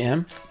have too many of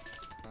him.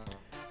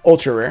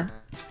 Ultra Rare.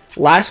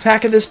 Last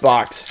pack of this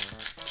box.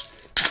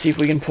 Let's see if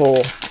we can pull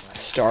a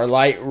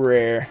Starlight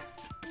Rare.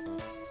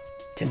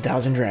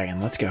 10,000 Dragon.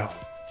 Let's go.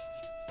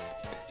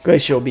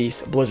 Glacial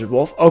Beast. Blizzard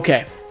Wolf.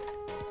 Okay.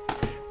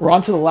 We're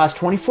on to the last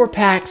 24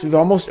 packs. We've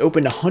almost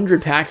opened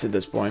 100 packs at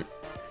this point.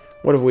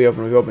 What have we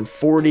opened? We've opened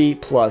 40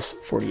 plus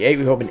 48.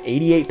 We've opened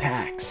 88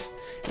 packs.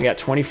 We got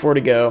 24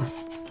 to go.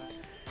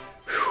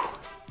 Whew.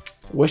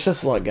 Wish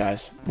us luck,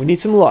 guys. We need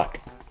some luck.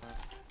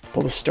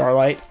 Pull the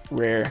Starlight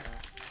Rare.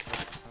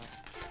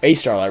 A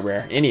Starlight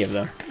Rare. Any of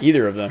them.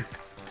 Either of them.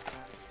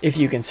 If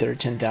you consider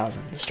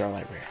 10,000 the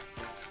Starlight Rare.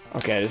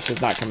 Okay, this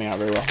is not coming out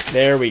very well.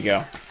 There we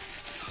go.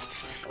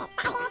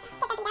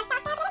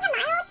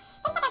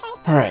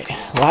 Alright,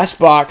 last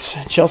box.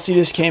 Chelsea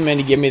just came in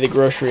to give me the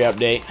grocery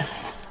update.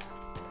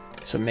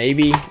 So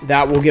maybe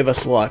that will give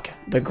us luck.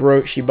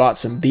 She bought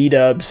some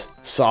B-dubs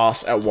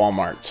sauce at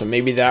Walmart. So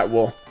maybe that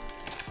will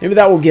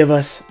give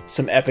us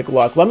some epic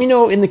luck. Let me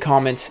know in the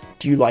comments,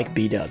 do you like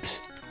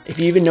B-dubs? If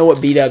you even know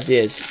what B-dubs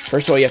is.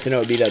 First of all, you have to know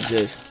what B-dubs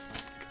is.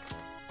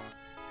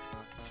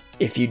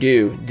 If you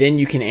do, then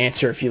you can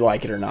answer if you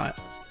like it or not.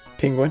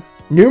 Penguin.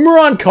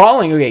 Numeron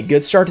Calling. Okay,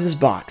 good start to this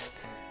box.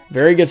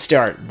 Very good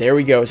start. There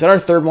we go. Is that our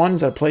third one? Is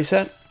that a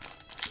playset?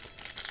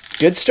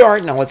 Good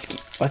start. Now let's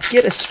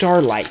get a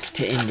Starlight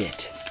to end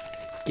it.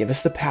 Give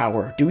us the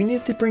power. Do we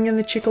need to bring in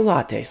the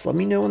chocolates? Let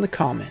me know in the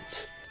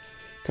comments.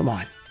 Come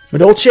on.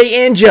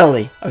 Dolce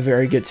Angeli. A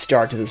very good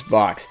start to this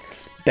box.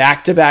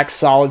 Back-to-back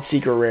solid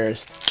secret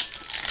rares.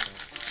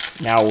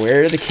 Now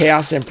where are the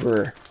Chaos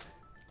Emperor?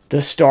 The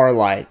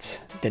Starlights.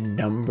 The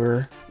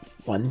number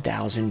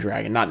 1000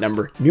 Dragon. Not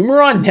number.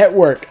 Numeron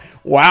Network.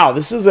 Wow,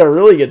 this is a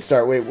really good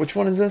start. Wait, which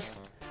one is this?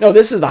 No,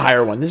 this is the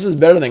higher one. This is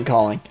better than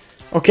Calling.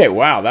 Okay,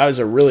 wow, that was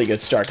a really good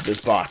start to this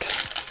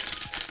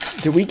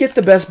box. Did we get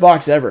the best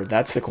box ever?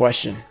 That's the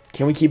question.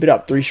 Can we keep it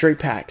up? 3 straight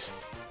packs.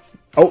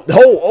 Oh,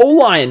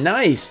 O-Lion,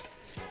 nice.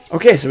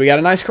 Okay, so we got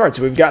a nice card.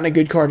 So we've gotten a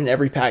good card in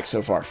every pack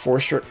so far. 4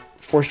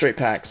 straight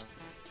packs.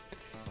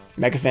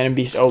 Mega Phantom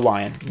Beast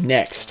O-Lion.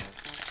 Next.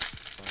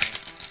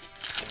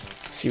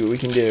 Let's see what we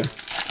can do.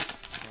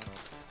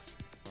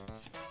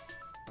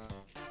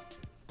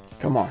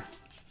 Come on.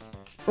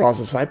 Raw's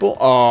Disciple.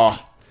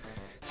 Oh.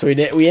 So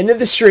we ended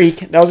the streak.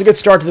 That was a good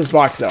start to this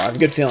box, though. I have a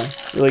good feeling.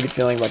 Really good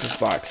feeling about this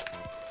box.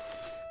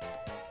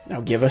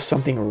 Now give us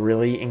something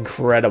really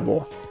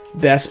incredible.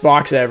 Best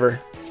box ever.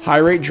 High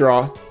rate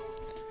draw.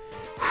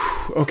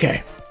 Whew.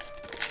 Okay.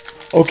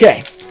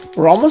 Okay.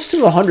 We're almost to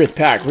the 100th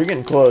pack. We're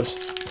getting close.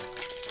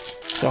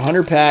 So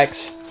 100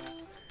 packs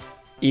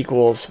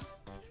equals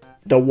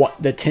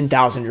the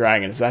 10,000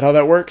 dragon. Is that how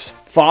that works?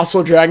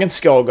 Fossil Dragon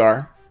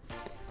Skullgar.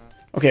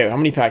 Okay, how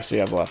many packs do we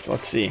have left?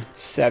 Let's see.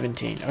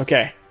 17.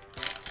 Okay.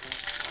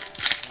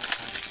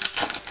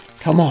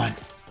 Come on.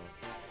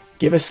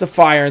 Give us the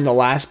fire in the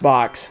last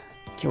box.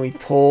 Can we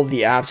pull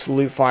the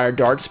absolute fire?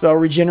 Dart Spell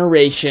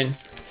Regeneration.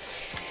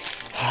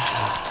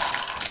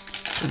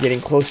 We're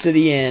getting close to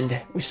the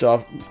end.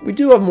 We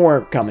do have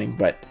more coming,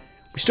 but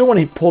we still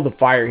want to pull the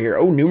fire here.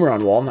 Oh,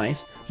 Numeron Wall,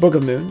 nice. Book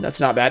of Moon, that's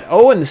not bad.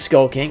 Oh, and the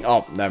Skull King.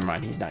 Oh, never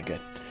mind, he's not good.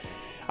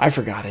 I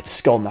forgot, it's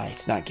Skull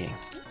Knight, not King.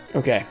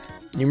 Okay,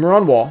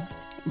 Numeron Wall,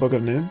 Book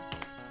of Moon.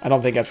 I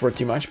don't think that's worth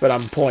too much, but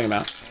I'm pulling them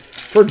out.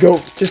 For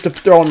GOAT, just to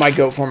throw in my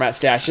GOAT format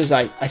stashes.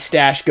 I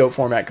stash GOAT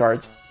format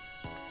cards.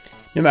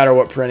 No matter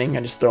what printing,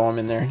 I just throw them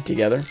in there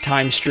together.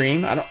 Time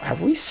Stream,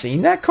 have we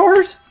seen that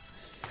card?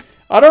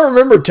 I don't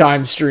remember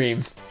Time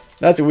Stream.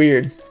 That's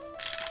weird.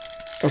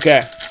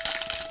 Okay.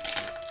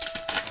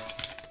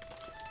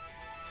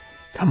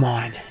 Come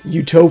on.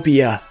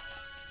 Utopia.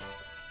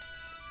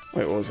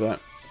 Wait, what was that?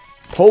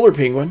 Polar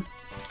Penguin.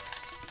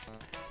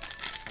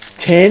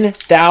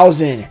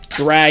 10,000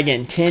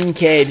 Dragon.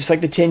 10K. Just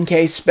like the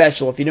 10K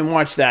special. If you didn't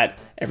watch that,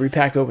 every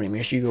pack opening,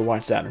 make sure you go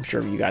watch that. I'm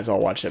sure you guys all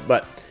watched it.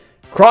 But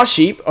Cross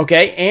Sheep.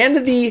 Okay.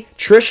 And the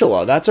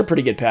Trishula. That's a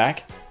pretty good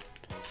pack.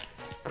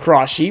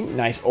 Cross Sheep,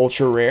 nice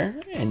ultra rare,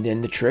 and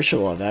then the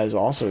Trishula, that is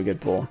also a good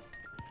pull.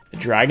 The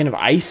Dragon of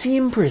Icy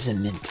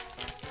Imprisonment.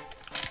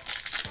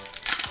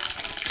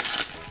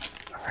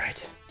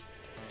 Alright.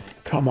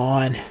 Come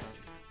on.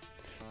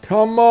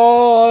 Come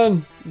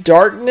on!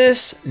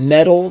 Darkness,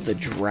 Metal, the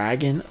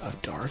Dragon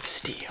of Dark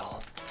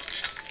Steel.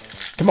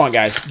 Come on,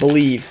 guys,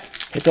 believe.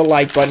 Hit the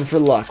like button for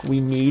luck.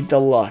 We need the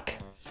luck.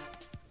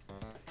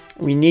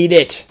 We need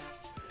it.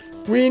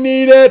 We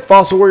need it!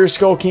 Fossil Warrior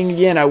Skull King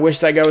again. I wish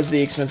that guy was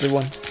the expensive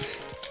one.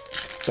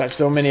 I have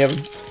so many of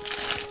them.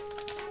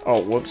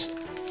 Oh, whoops.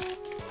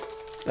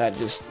 That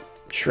just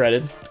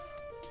shredded.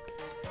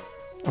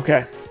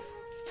 Okay.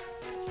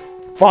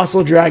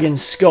 Fossil Dragon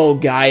Skull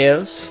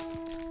Gyos.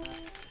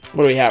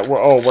 What do we have?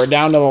 We're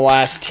down to the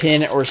last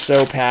 10 or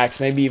so packs.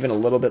 Maybe even a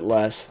little bit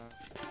less.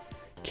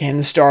 Can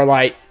the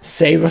Starlight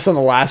save us on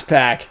the last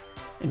pack?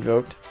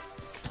 Invoked.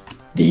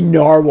 The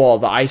Narwhal.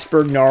 The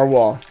Iceberg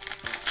Narwhal.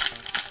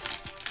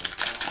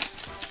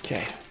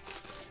 Okay.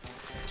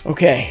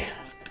 Okay.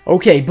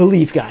 Okay,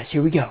 believe, guys.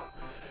 Here we go.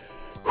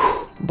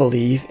 Whew.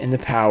 Believe in the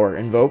power.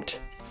 Invoked.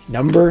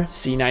 Number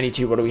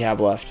C92. What do we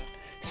have left?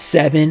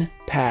 7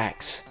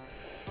 packs.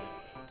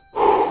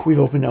 Whew. We've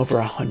opened over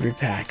 100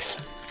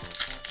 packs.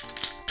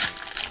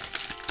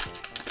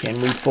 Can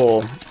we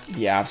pull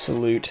the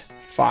absolute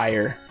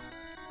fire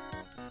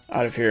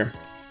out of here?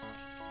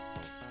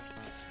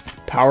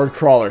 Powered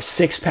Crawler.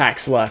 6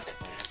 packs left.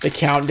 The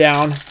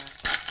countdown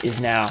is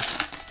now.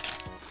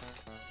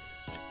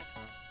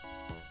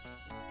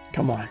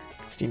 Come on.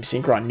 Steam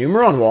Synchron.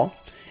 Numeron Wall.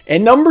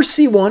 And number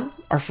C1.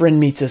 Our friend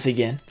meets us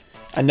again.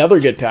 Another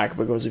good pack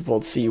because we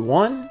pulled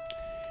C1.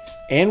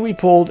 And we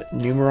pulled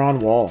Numeron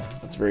Wall.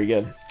 That's very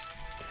good.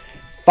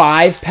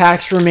 5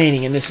 packs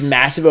remaining in this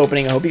massive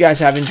opening. I hope you guys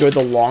have enjoyed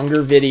the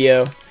longer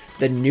video.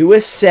 The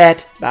newest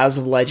set. Battles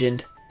of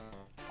Legend.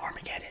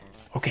 Armageddon.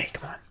 Okay,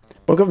 come on.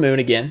 Book of Moon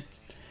again.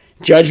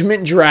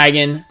 Judgment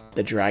Dragon.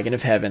 The Dragon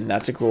of Heaven.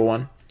 That's a cool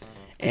one.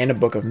 And a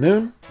Book of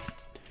Moon.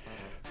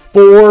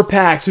 4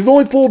 packs. We've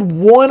only pulled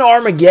 1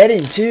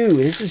 Armageddon, too.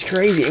 This is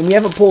crazy. And we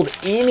haven't pulled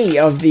any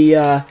of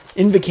the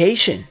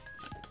Invocation.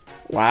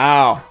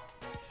 Wow.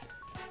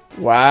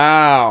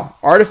 Wow.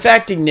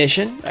 Artifact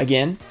Ignition,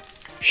 again.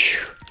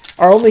 Whew.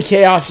 Our only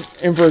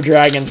Chaos Emperor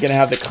Dragon's going to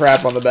have the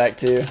crap on the back,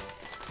 too.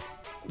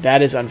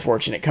 That is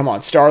unfortunate. Come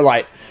on,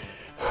 Starlight.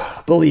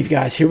 Believe,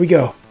 guys. Here we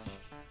go.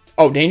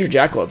 Oh, Danger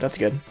Jackalope. That's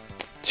good.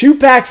 2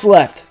 packs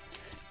left.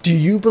 Do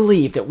you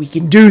believe that we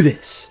can do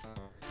this?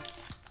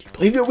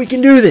 Believe that we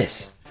can do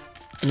this.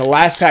 In the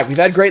last pack. We've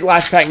had great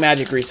last pack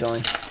magic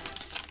recently.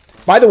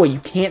 By the way, you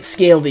can't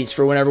scale these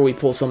for whenever we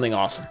pull something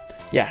awesome.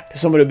 Yeah,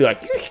 because somebody will be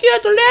like, you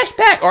scaled the last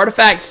pack.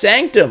 Artifact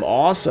Sanctum.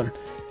 Awesome.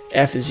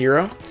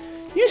 F0.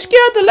 You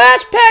scaled the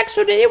last pack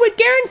so that it would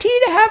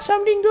guarantee to have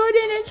something good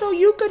in it so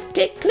you could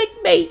get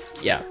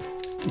clickbait. Yeah,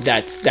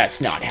 that's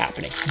not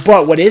happening.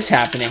 But what is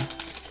happening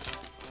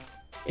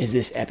is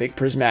this epic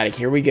prismatic.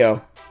 Here we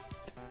go.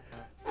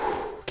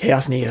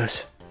 Chaos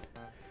Neos.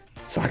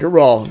 Socket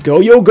Roll,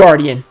 Go-Yo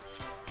Guardian,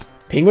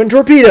 Penguin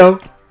Torpedo,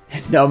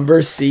 and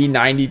number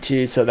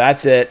C92. So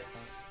that's it.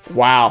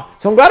 Wow.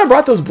 So I'm glad I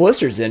brought those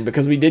blisters in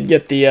because we did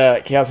get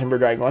the Chaos Emperor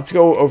Dragon. Let's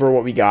go over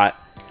what we got.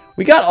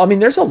 I mean,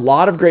 there's a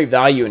lot of great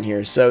value in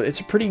here, so it's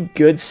a pretty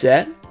good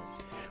set.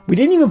 We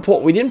didn't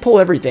pull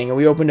everything, and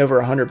we opened over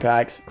 100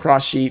 packs.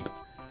 Cross Sheep.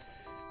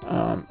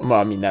 Well,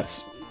 I mean,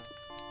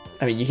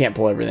 you can't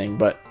pull everything,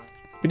 but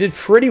we did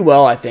pretty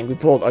well, I think. We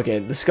pulled, okay,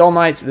 the Skull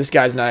Knights. This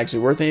guy's not actually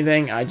worth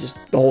anything. I just,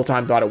 the whole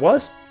time, thought it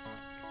was.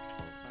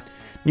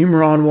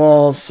 Numeron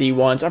Walls,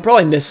 C1s. I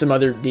probably missed some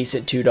other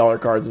decent $2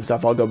 cards and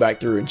stuff. I'll go back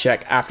through and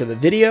check after the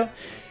video.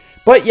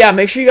 But yeah,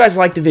 make sure you guys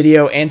like the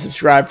video and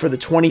subscribe for the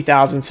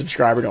 20,000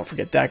 subscriber. Don't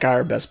forget that guy,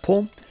 our best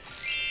pull.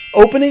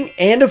 opening,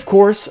 and of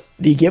course,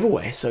 the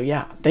giveaway. So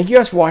yeah, thank you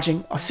guys for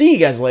watching. I'll see you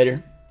guys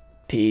later.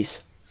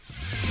 Peace.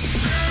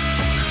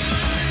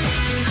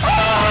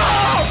 Oh!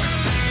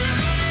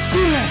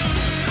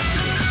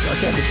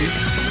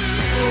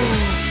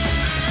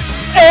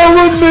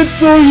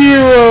 Elemental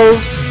Hero,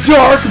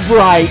 Dark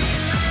Bright.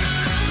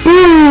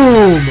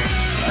 Boom!